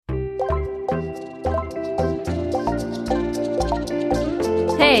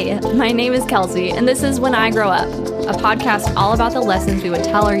Hey, my name is Kelsey, and this is When I Grow Up, a podcast all about the lessons we would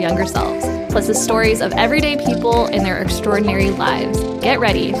tell our younger selves, plus the stories of everyday people in their extraordinary lives. Get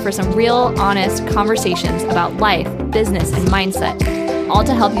ready for some real, honest conversations about life, business, and mindset, all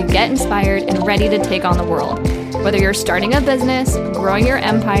to help you get inspired and ready to take on the world. Whether you're starting a business, growing your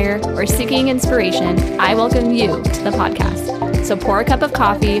empire, or seeking inspiration, I welcome you to the podcast. So pour a cup of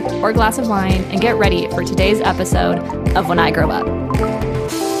coffee or a glass of wine and get ready for today's episode of When I Grow Up.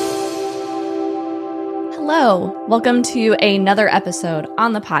 Hello, welcome to another episode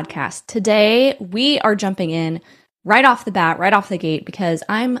on the podcast. Today, we are jumping in right off the bat, right off the gate, because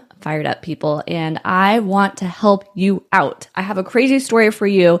I'm fired up, people, and I want to help you out. I have a crazy story for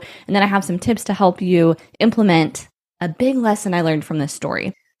you, and then I have some tips to help you implement a big lesson I learned from this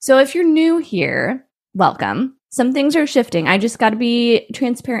story. So if you're new here, welcome. Some things are shifting. I just got to be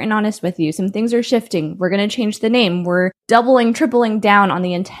transparent and honest with you. Some things are shifting. We're going to change the name. We're doubling, tripling down on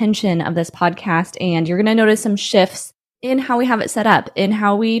the intention of this podcast, and you're going to notice some shifts in how we have it set up, in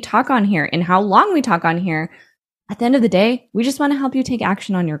how we talk on here, in how long we talk on here. At the end of the day, we just want to help you take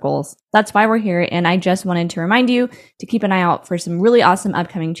action on your goals. That's why we're here, and I just wanted to remind you to keep an eye out for some really awesome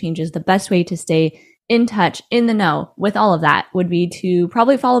upcoming changes. The best way to stay in touch, in the know with all of that would be to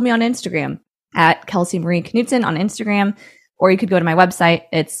probably follow me on Instagram at Kelsey Marie Knutson on Instagram, or you could go to my website.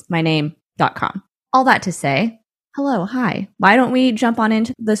 It's myname.com. All that to say, hello, hi. Why don't we jump on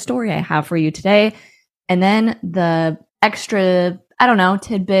into the story I have for you today, and then the extra,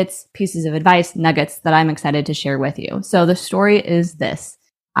 tidbits, pieces of advice, nuggets that I'm excited to share with you. So the story is this.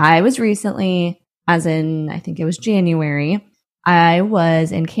 I was recently, as in, I think it was January, I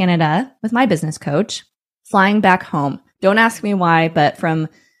was in Canada with my business coach, flying back home. Don't ask me why, but from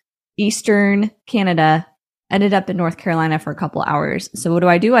Eastern Canada, ended up in North Carolina for a couple hours. So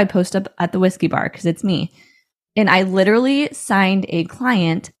what do? I post up at the whiskey bar because it's me. And I literally signed a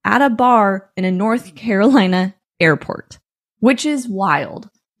client at a bar in a North Carolina airport, which is wild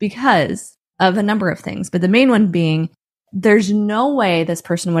because of a number of things. But the main one being, there's no way this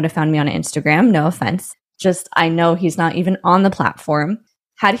person would have found me on Instagram. No offense. Just, I know he's not even on the platform.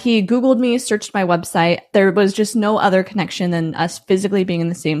 Had he Googled me, searched my website, there was just no other connection than us physically being in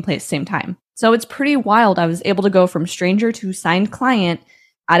the same place, same time. So it's pretty wild. I was able to go from stranger to signed client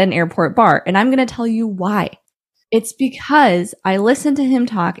at an airport bar. And I'm going to tell you why. It's because I listened to him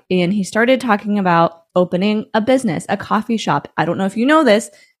talk, and he started talking about opening a business, a coffee shop. I don't know if you know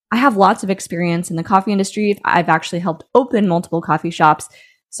this. I have lots of experience in the coffee industry. I've actually helped open multiple coffee shops.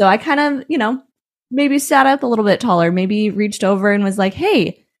 So I kind of, maybe sat up a little bit taller, maybe reached over and was like,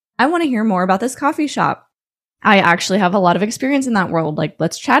 hey, I want to hear more about this coffee shop. I actually have a lot of experience in that world. Like,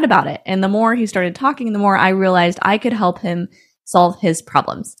 let's chat about it. And the more he started talking, the more I realized I could help him solve his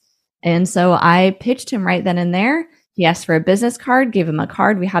problems. And so I pitched him right then and there. He asked for a business card, gave him a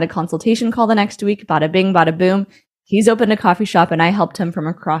card. We had a consultation call the next week. Bada bing, bada boom. He's opened a coffee shop, and I helped him from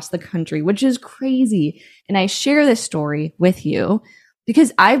across the country, which is crazy. And I share this story with you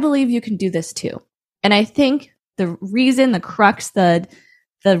because I believe you can do this too. And I think the reason, the crux, the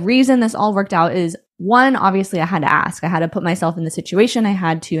reason this all worked out is, one, obviously I had to ask. I had to put myself in the situation. I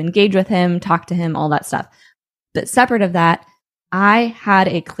had to engage with him, talk to him, all that stuff. But separate of that, I had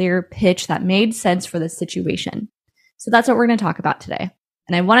a clear pitch that made sense for the situation. So that's what we're going to talk about today.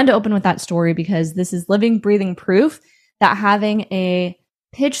 And I wanted to open with that story because this is living, breathing proof that having a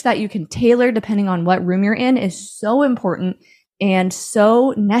pitch that you can tailor depending on what room you're in is so important and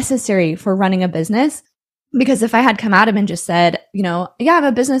so necessary for running a business. Because if I had come at him and just said, yeah, I'm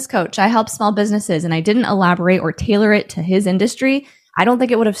a business coach, I help small businesses, and I didn't elaborate or tailor it to his industry, I don't think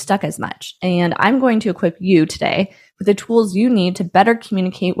it would have stuck as much. And I'm going to equip you today with the tools you need to better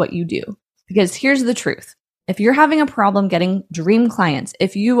communicate what you do. Because here's the truth. If you're having a problem getting dream clients,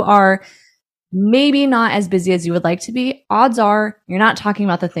 if you are maybe not as busy as you would like to be, odds are you're not talking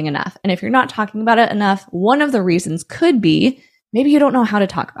about the thing enough. And if you're not talking about it enough, one of the reasons could be maybe you don't know how to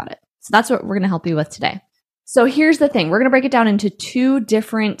talk about it. So that's what we're going to help you with today. So here's the thing. We're going to break it down into two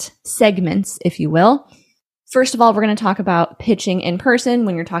different segments, if you will. First of all, we're going to talk about pitching in person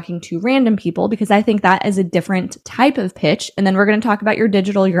when you're talking to random people, because I think that is a different type of pitch. And then we're going to talk about your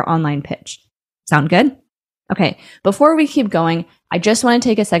digital, your online pitch. Sound good? Okay. Before we keep going, I just want to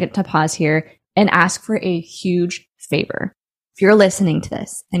take a second to pause here and ask for a huge favor. If you're listening to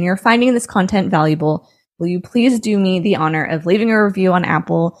this and you're finding this content valuable, will you please do me the honor of leaving a review on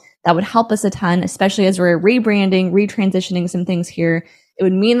Apple? That would help us a ton, especially as we're rebranding, retransitioning some things here. It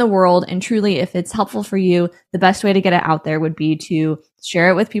would mean the world. And truly, if it's helpful for you, the best way to get it out there would be to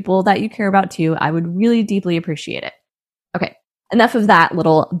share it with people that you care about too. I would really deeply appreciate it. Okay, enough of that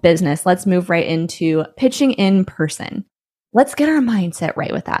little business. Let's move right into pitching in person. let's get our mindset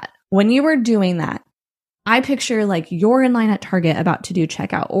right with that. When you are doing that, I picture like you're in line at Target about to do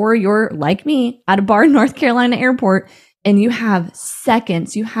checkout, or you're like me at a bar in North Carolina airport, and you have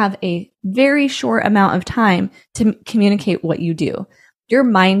seconds, you have a very short amount of time to communicate what you do. Your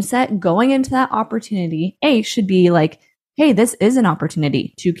mindset going into that opportunity, should be like, hey, this is an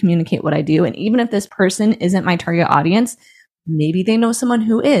opportunity to communicate what I do. And even if this person isn't my target audience, maybe they know someone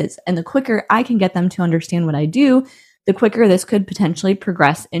who is. And the quicker I can get them to understand what I do, the quicker this could potentially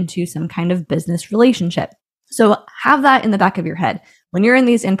progress into some kind of business relationship. So have that in the back of your head when you're in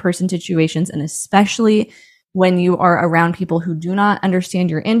these in-person situations, and especially when you are around people who do not understand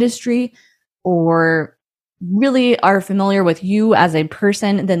your industry or really are familiar with you as a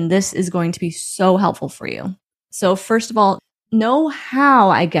person, then this is going to be so helpful for you. So first of all, know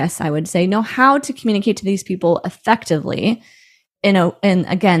how to communicate to these people effectively. And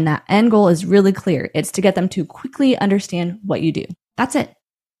again, that end goal is really clear. It's to get them to quickly understand what you do. That's it.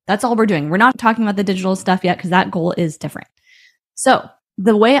 That's all we're doing. We're not talking about the digital stuff yet, because that goal is different. So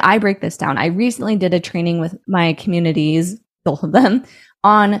the way I break this down, I recently did a training with my communities, both of them,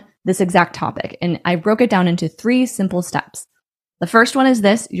 on this exact topic. And I broke it down into 3 simple steps. The first one is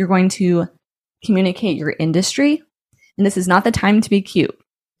this: you're going to communicate your industry. And this is not the time to be cute.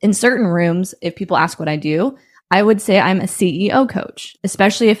 In certain rooms, if people ask what I do, I would say I'm a CEO coach,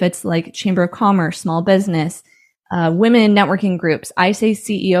 especially if it's like Chamber of Commerce, small business, women networking groups. I say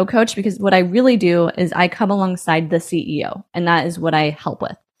CEO coach because what I really do is I come alongside the CEO, and that is what I help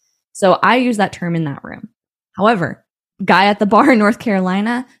with. So I use that term in that room. However, guy at the bar in North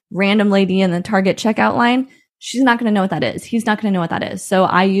Carolina, random lady in the Target checkout line, she's not going to know what that is. He's not going to know what that is. So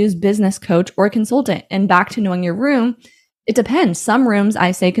I use business coach or consultant. And back to knowing your room, it depends. Some rooms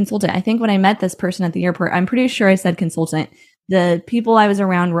I say consultant. I think when I met this person at the airport, I'm pretty sure I said consultant. The people I was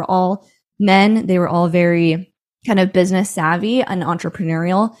around were all men. They were all very kind of business savvy and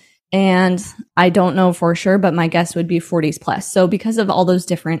entrepreneurial. And I don't know for sure, but my guess would be 40s plus. So because of all those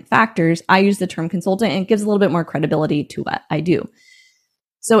different factors, I use the term consultant, and it gives a little bit more credibility to what I do.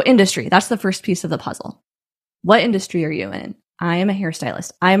 So industry, that's the first piece of the puzzle. What industry are you in? I am a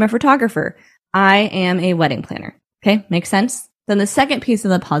hairstylist. I am a photographer. I am a wedding planner. Okay, makes sense? Then the second piece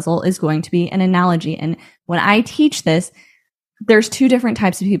of the puzzle is going to be an analogy. And when I teach this, there's 2 different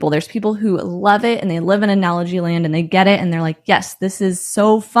types of people. There's people who love it and they live in analogy land and they get it and they're like, yes, this is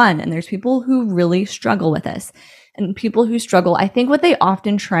so fun. And there's people who really struggle with this. And people who struggle, I think what they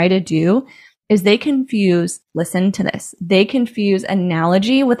often try to do is they confuse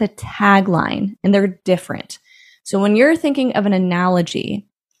analogy with a tagline, and they're different. So when you're thinking of an analogy,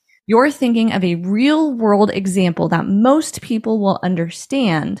 you're thinking of a real world example that most people will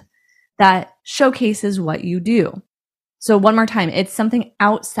understand that showcases what you do. So one more time, it's something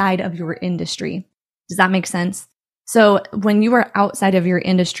outside of your industry. Does that make sense? So when you are outside of your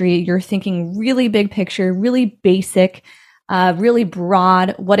industry, you're thinking really big picture, really basic, really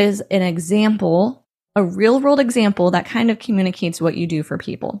broad. What is an example, a real world example that kind of communicates what you do for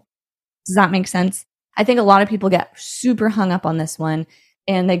people? Does that make sense? I think a lot of people get super hung up on this one,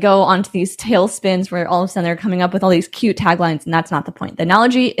 and they go onto these tailspins where all of a sudden they're coming up with all these cute taglines, and that's not the point. The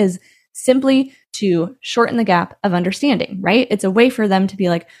analogy is simply to shorten the gap of understanding, right? It's a way for them to be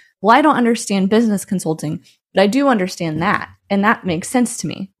like, well, I don't understand business consulting, but I do understand that. And that makes sense to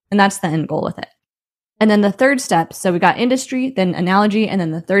me. And that's the end goal with it. And then the third step, so we got industry, then analogy, and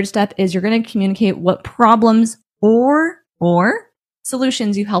then the third step is you're going to communicate what problems or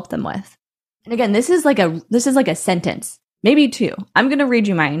solutions you help them with. And again, this is like a sentence, maybe 2. I'm going to read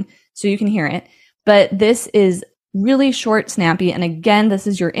you mine so you can hear it, but this is really short, snappy. And again, this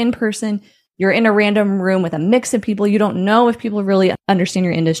is your in-person, you're in a random room with a mix of people. You don't know if people really understand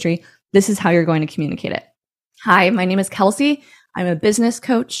your industry. This is how you're going to communicate it. Hi, my name is Kelsey. I'm a business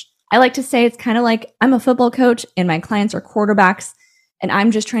coach. I like to say it's kind of like I'm a football coach and my clients are quarterbacks, and I'm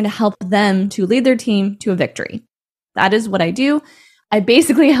just trying to help them to lead their team to a victory. That is what I do. I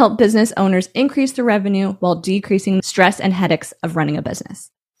basically help business owners increase their revenue while decreasing the stress and headaches of running a business.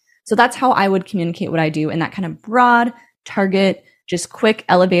 So that's how I would communicate what I do in that kind of broad, target, just quick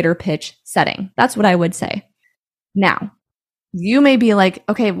elevator pitch setting. That's what I would say. Now, you may be like,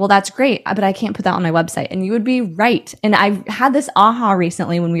 okay, well, that's great, but I can't put that on my website. And you would be right. And I had this aha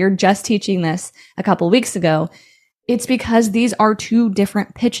recently when we were just teaching this a couple of weeks ago. It's because these are 2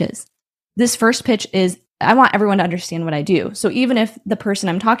 different pitches. This first pitch is, I want everyone to understand what I do. So even if the person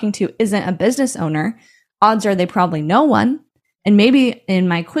I'm talking to isn't a business owner, odds are they probably know one. And maybe in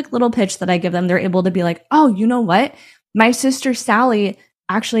my quick little pitch that I give them, they're able to be like, oh, you know what? My sister Sally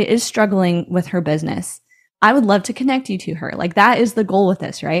actually is struggling with her business. I would love to connect you to her. Like, that is the goal with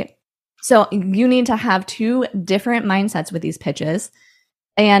this, right? So you need to have two different mindsets with these pitches.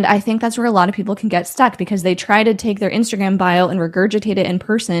 And I think that's where a lot of people can get stuck because they try to take their Instagram bio and regurgitate it in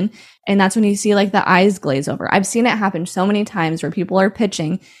person. And that's when you see like the eyes glaze over. I've seen it happen so many times where people are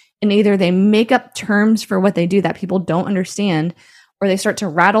pitching and either they make up terms for what they do that people don't understand, or they start to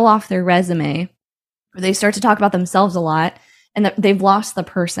rattle off their resume, or they start to talk about themselves a lot, and that they've lost the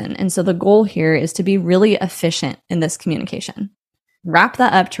person. And so the goal here is to be really efficient in this communication. Wrap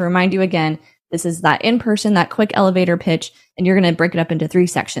that up to remind you again, this is that in-person, that quick elevator pitch, and you're going to break it up into 3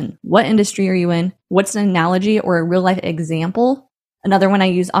 sections. What industry are you in? What's an analogy or a real life example? Another one I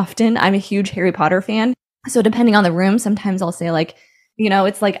use often, I'm a huge Harry Potter fan. So depending on the room, sometimes I'll say like,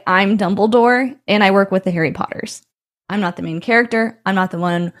 it's like I'm Dumbledore and I work with the Harry Potters. I'm not the main character. I'm not the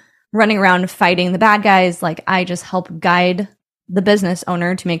one running around fighting the bad guys. Like I just help guide the business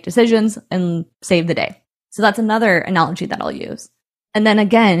owner to make decisions and save the day. So that's another analogy that I'll use. And then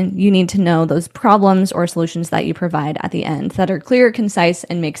again, you need to know those problems or solutions that you provide at the end that are clear, concise,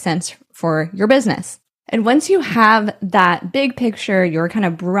 and make sense for your business. And once you have that big picture, your kind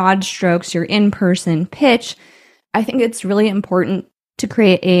of broad strokes, your in-person pitch, I think it's really important to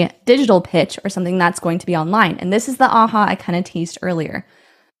create a digital pitch or something that's going to be online. And this is the aha I kind of teased earlier.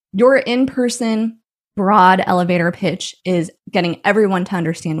 Your in-person broad elevator pitch is getting everyone to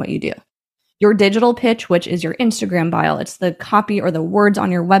understand what you do. Your digital pitch, which is your Instagram bio, it's the copy or the words on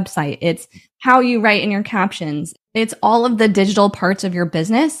your website, it's how you write in your captions, it's all of the digital parts of your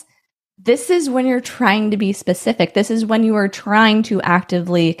business. This is when you're trying to be specific. This is when you are trying to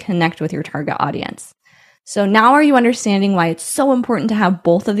actively connect with your target audience. So now are you understanding why it's so important to have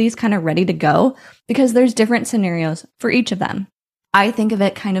both of these kind of ready to go? Because there's different scenarios for each of them. I think of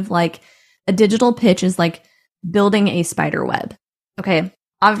it kind of like a digital pitch is like building a spider web. Okay.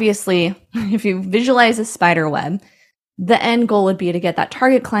 Obviously, if you visualize a spider web, the end goal would be to get that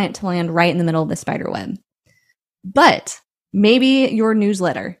target client to land right in the middle of the spider web. But maybe your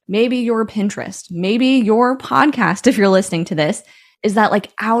newsletter, maybe your Pinterest, maybe your podcast, if you're listening to this, is that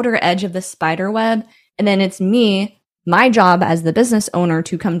like outer edge of the spider web. And then it's my job as the business owner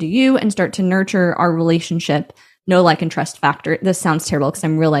to come to you and start to nurture our relationship. No like and trust factor. This sounds terrible because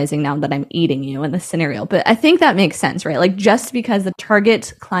I'm realizing now that I'm eating you in this scenario, but I think that makes sense, right? Like just because the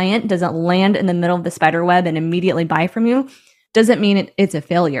target client doesn't land in the middle of the spider web and immediately buy from you doesn't mean it's a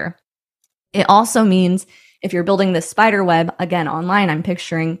failure. It also means if you're building this spider web, again, online, I'm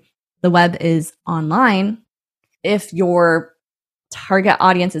picturing the web is online. If your target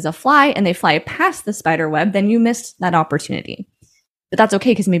audience is a fly and they fly past the spider web, then you missed that opportunity. But that's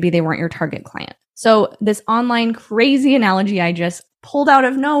okay because maybe they weren't your target client. So this online crazy analogy I just pulled out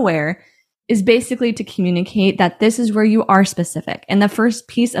of nowhere is basically to communicate that this is where you are specific. And the first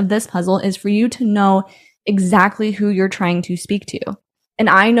piece of this puzzle is for you to know exactly who you're trying to speak to. And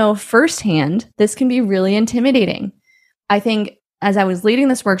I know firsthand, this can be really intimidating. I think as I was leading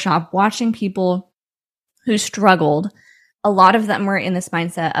this workshop, watching people who struggled, a lot of them were in this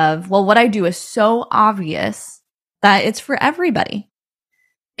mindset of, well, what I do is so obvious that it's for everybody.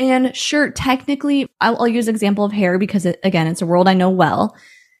 And sure, technically, I'll use example of hair because, again, it's a world I know well.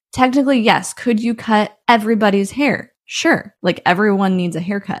 Technically, yes. Could you cut everybody's hair? Sure. Like everyone needs a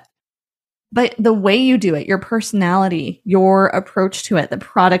haircut. But the way you do it, your personality, your approach to it, the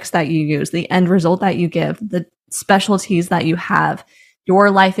products that you use, the end result that you give, the specialties that you have, your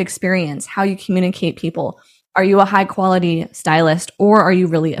life experience, how you communicate people. Are you a high quality stylist or are you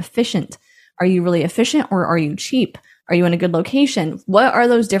really efficient? Are you really efficient or are you cheap? Are you in a good location? What are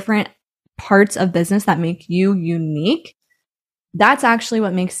those different parts of business that make you unique? That's actually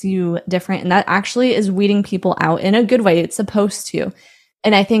what makes you different. And that actually is weeding people out in a good way. It's supposed to.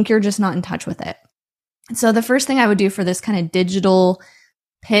 And I think you're just not in touch with it. So the first thing I would do for this kind of digital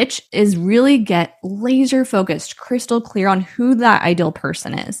pitch is really get laser focused, crystal clear on who that ideal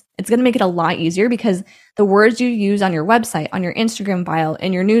person is. It's going to make it a lot easier because the words you use on your website, on your Instagram bio,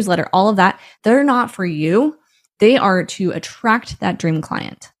 in your newsletter, all of that, they're not for you. They are to attract that dream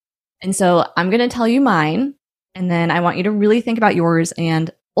client. And so I'm going to tell you mine, and then I want you to really think about yours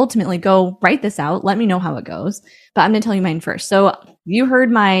and ultimately go write this out. Let me know how it goes. But I'm going to tell you mine first. So you heard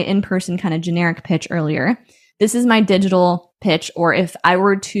my in-person kind of generic pitch earlier. This is my digital pitch, or if I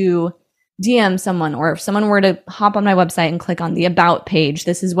were to DM someone, or if someone were to hop on my website and click on the About page,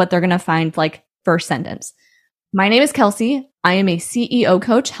 this is what they're going to find like first sentence. My name is Kelsey. I am a CEO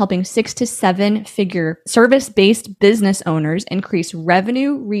coach helping 6 to 7 figure service-based business owners increase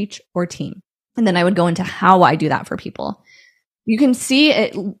revenue, reach, or team. And then I would go into how I do that for people. You can see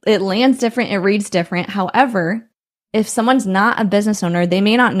it lands different, it reads different. However, if someone's not a business owner, they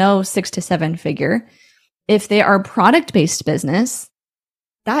may not know 6 to 7 figure. If they are product-based business,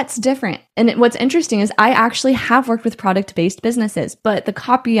 That's different. And what's interesting is I actually have worked with product-based businesses, but the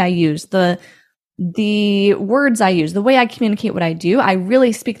copy I use, the words I use, the way I communicate what I do, I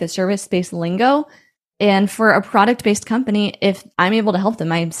really speak the service-based lingo. And for a product-based company, if I'm able to help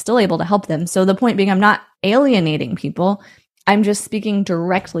them, I'm still able to help them. So the point being, I'm not alienating people. I'm just speaking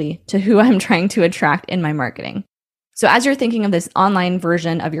directly to who I'm trying to attract in my marketing. So as you're thinking of this online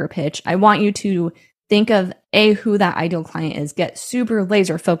version of your pitch, I want you to think of who that ideal client is. Get super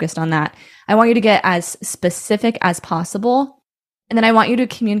laser focused on that. I want you to get as specific as possible. And then I want you to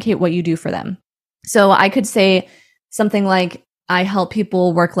communicate what you do for them. So I could say something like, I help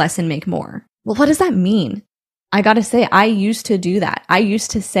people work less and make more. Well, what does that mean? I got to say, I used to do that. I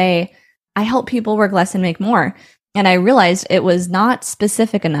used to say, I help people work less and make more. And I realized it was not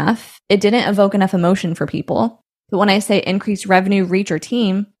specific enough. It didn't evoke enough emotion for people. But when I say increase revenue, reach, or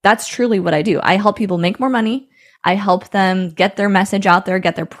team, that's truly what I do. I help people make more money. I help them get their message out there,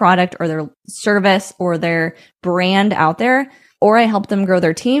 get their product or their service or their brand out there, or I help them grow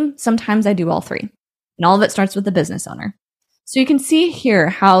their team. Sometimes I do all three. And all of it starts with the business owner. So you can see here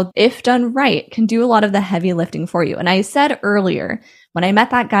how, if done right, can do a lot of the heavy lifting for you. And I said earlier, when I met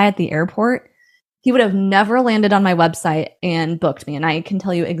that guy at the airport, he would have never landed on my website and booked me. And I can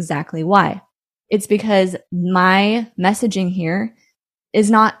tell you exactly why. It's because my messaging here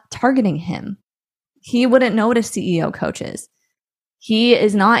is not targeting him. He wouldn't know what a CEO coach is. He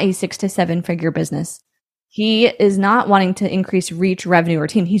is not a 6 to 7 figure business. He is not wanting to increase reach, revenue, or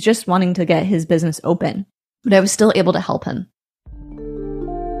team. He's just wanting to get his business open. But I was still able to help him.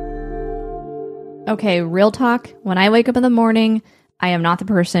 Okay, real talk. When I wake up in the morning, I am not the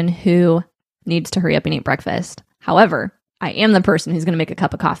person who needs to hurry up and eat breakfast. However, I am the person who's going to make a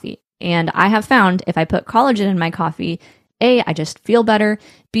cup of coffee. And I have found if I put collagen in my coffee, A, I just feel better.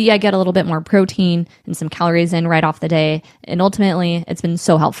 B, I get a little bit more protein and some calories in right off the day. And ultimately, it's been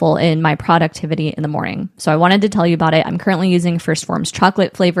so helpful in my productivity in the morning. So I wanted to tell you about it. I'm currently using First Form's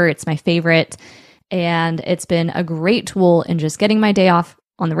chocolate flavor. It's my favorite. And it's been a great tool in just getting my day off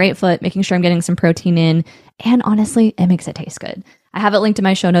on the right foot, making sure I'm getting some protein in. And honestly, it makes it taste good. I have it linked in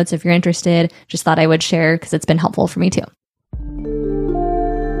my show notes if you're interested. Just thought I would share because it's been helpful for me too.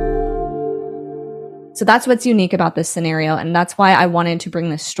 So that's what's unique about this scenario. And that's why I wanted to bring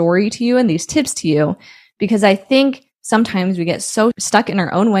this story to you and these tips to you, because I think sometimes we get so stuck in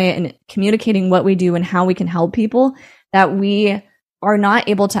our own way in communicating what we do and how we can help people that we are not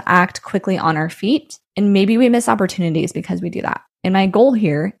able to act quickly on our feet. And maybe we miss opportunities because we do that. And my goal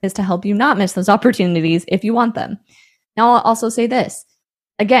here is to help you not miss those opportunities if you want them. Now, I'll also say this.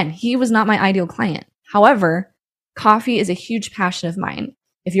 Again, he was not my ideal client. However, coffee is a huge passion of mine.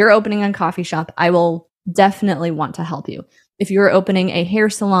 If you're opening a coffee shop, I will definitely want to help you. If you're opening a hair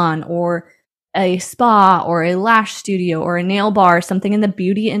salon or a spa or a lash studio or a nail bar, something in the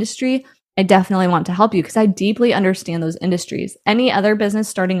beauty industry, I definitely want to help you because I deeply understand those industries. Any other business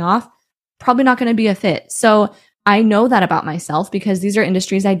starting off, probably not going to be a fit. So I know that about myself because these are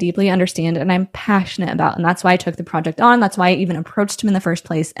industries I deeply understand and I'm passionate about. And that's why I took the project on. That's why I even approached him in the first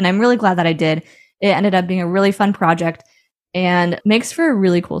place. And I'm really glad that I did. It ended up being a really fun project and makes for a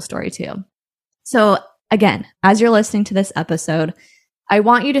really cool story too. So again, as you're listening to this episode, I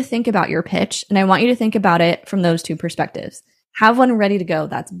want you to think about your pitch and I want you to think about it from those two perspectives. Have one ready to go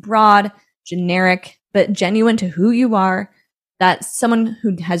that's broad, generic, but genuine to who you are, that someone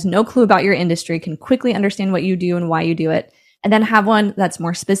who has no clue about your industry can quickly understand what you do and why you do it. And then have one that's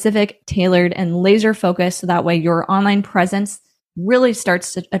more specific, tailored, and laser focused so that way your online presence really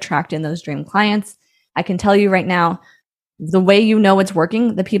starts to attract in those dream clients. I can tell you right now, the way you know it's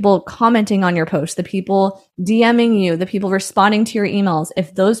working, the people commenting on your post, the people DMing you, the people responding to your emails,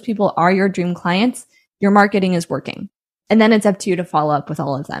 if those people are your dream clients, your marketing is working. And then it's up to you to follow up with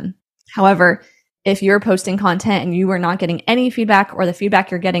all of them. However, if you're posting content and you are not getting any feedback or the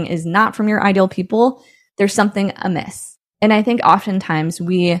feedback you're getting is not from your ideal people, there's something amiss. And I think oftentimes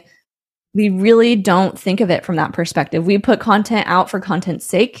we really don't think of it from that perspective. We put content out for content's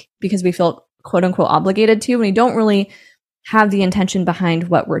sake because we feel quote unquote obligated to, and we don't really have the intention behind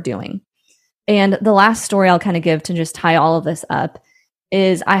what we're doing. And the last story I'll kind of give to just tie all of this up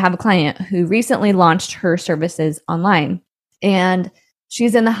is I have a client who recently launched her services online and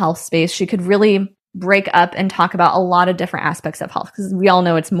she's in the health space. She could really break up and talk about a lot of different aspects of health because we all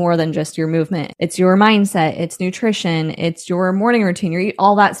know it's more than just your movement. It's your mindset, it's nutrition, it's your morning routine,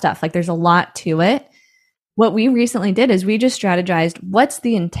 all that stuff. Like there's a lot to it. What we recently did is we just strategized what's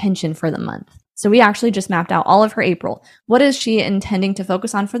the intention for the month. So we actually just mapped out all of her April. What is she intending to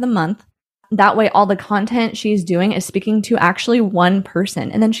focus on for the month? That way, all the content she's doing is speaking to actually one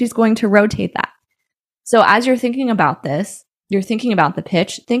person, and then she's going to rotate that. So as you're thinking about this, you're thinking about the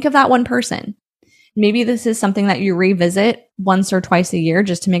pitch, think of that one person. Maybe this is something that you revisit once or twice a year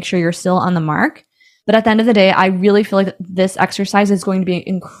just to make sure you're still on the mark. But at the end of the day, I really feel like this exercise is going to be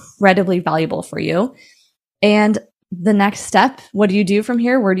incredibly valuable for you. And the next step, what do you do from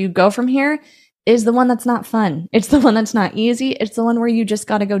here? Where do you go from here? Is the one that's not fun. It's the one that's not easy. It's the one where you just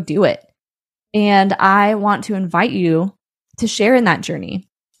got to go do it. And I want to invite you to share in that journey.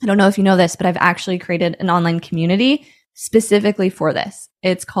 I don't know if you know this, but I've actually created an online community specifically for this.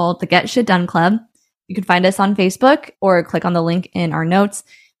 It's called the Get Shit Done Club. You can find us on Facebook or click on the link in our notes.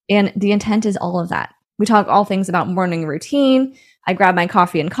 And the intent is all of that. We talk all things about morning routine. I grab my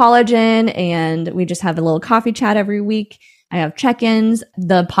coffee and collagen, and we just have a little coffee chat every week. I have check-ins.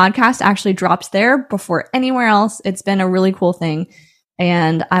 The podcast actually drops there before anywhere else. It's been a really cool thing.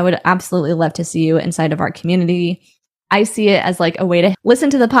 And I would absolutely love to see you inside of our community. I see it as like a way to listen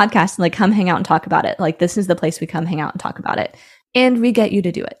to the podcast and like come hang out and talk about it. Like this is the place we come hang out and talk about it. And we get you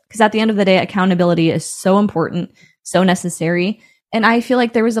to do it. Because at the end of the day, accountability is so important, so necessary. And I feel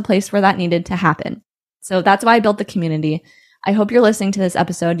like there was a place where that needed to happen. So that's why I built the community. I hope you're listening to this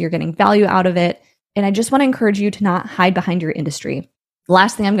episode. You're getting value out of it. And I just want to encourage you to not hide behind your industry. The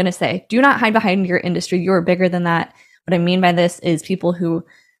last thing I'm going to say, do not hide behind your industry. You are bigger than that. What I mean by this is people who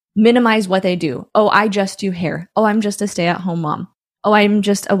minimize what they do. Oh, I just do hair. Oh, I'm just a stay-at-home mom. Oh, I'm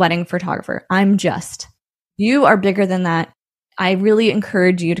just a wedding photographer. You are bigger than that. I really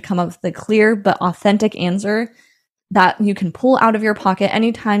encourage you to come up with a clear but authentic answer that you can pull out of your pocket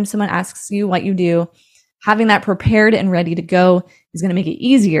anytime someone asks you what you do. Having that prepared and ready to go is going to make it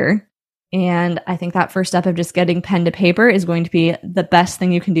easier. And I think that first step of just getting pen to paper is going to be the best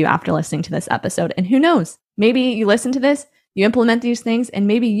thing you can do after listening to this episode. And who knows, maybe you listen to this, you implement these things, and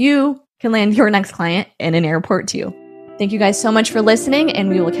maybe you can land your next client in an airport too. Thank you guys so much for listening, and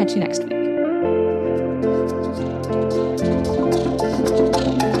we will catch you next week.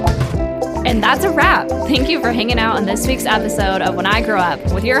 And that's a wrap. Thank you for hanging out on this week's episode of When I Grow Up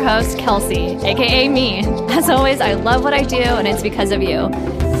with your host, Kelsey, aka me. As always, I love what I do, and it's because of you.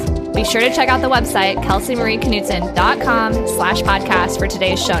 Be sure to check out the website, kelseymarieknutson.com/podcast for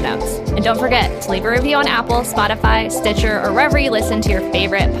today's show notes. And don't forget to leave a review on Apple, Spotify, Stitcher, or wherever you listen to your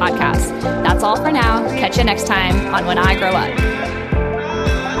favorite podcasts. That's all for now. Catch you next time on When I Grow Up.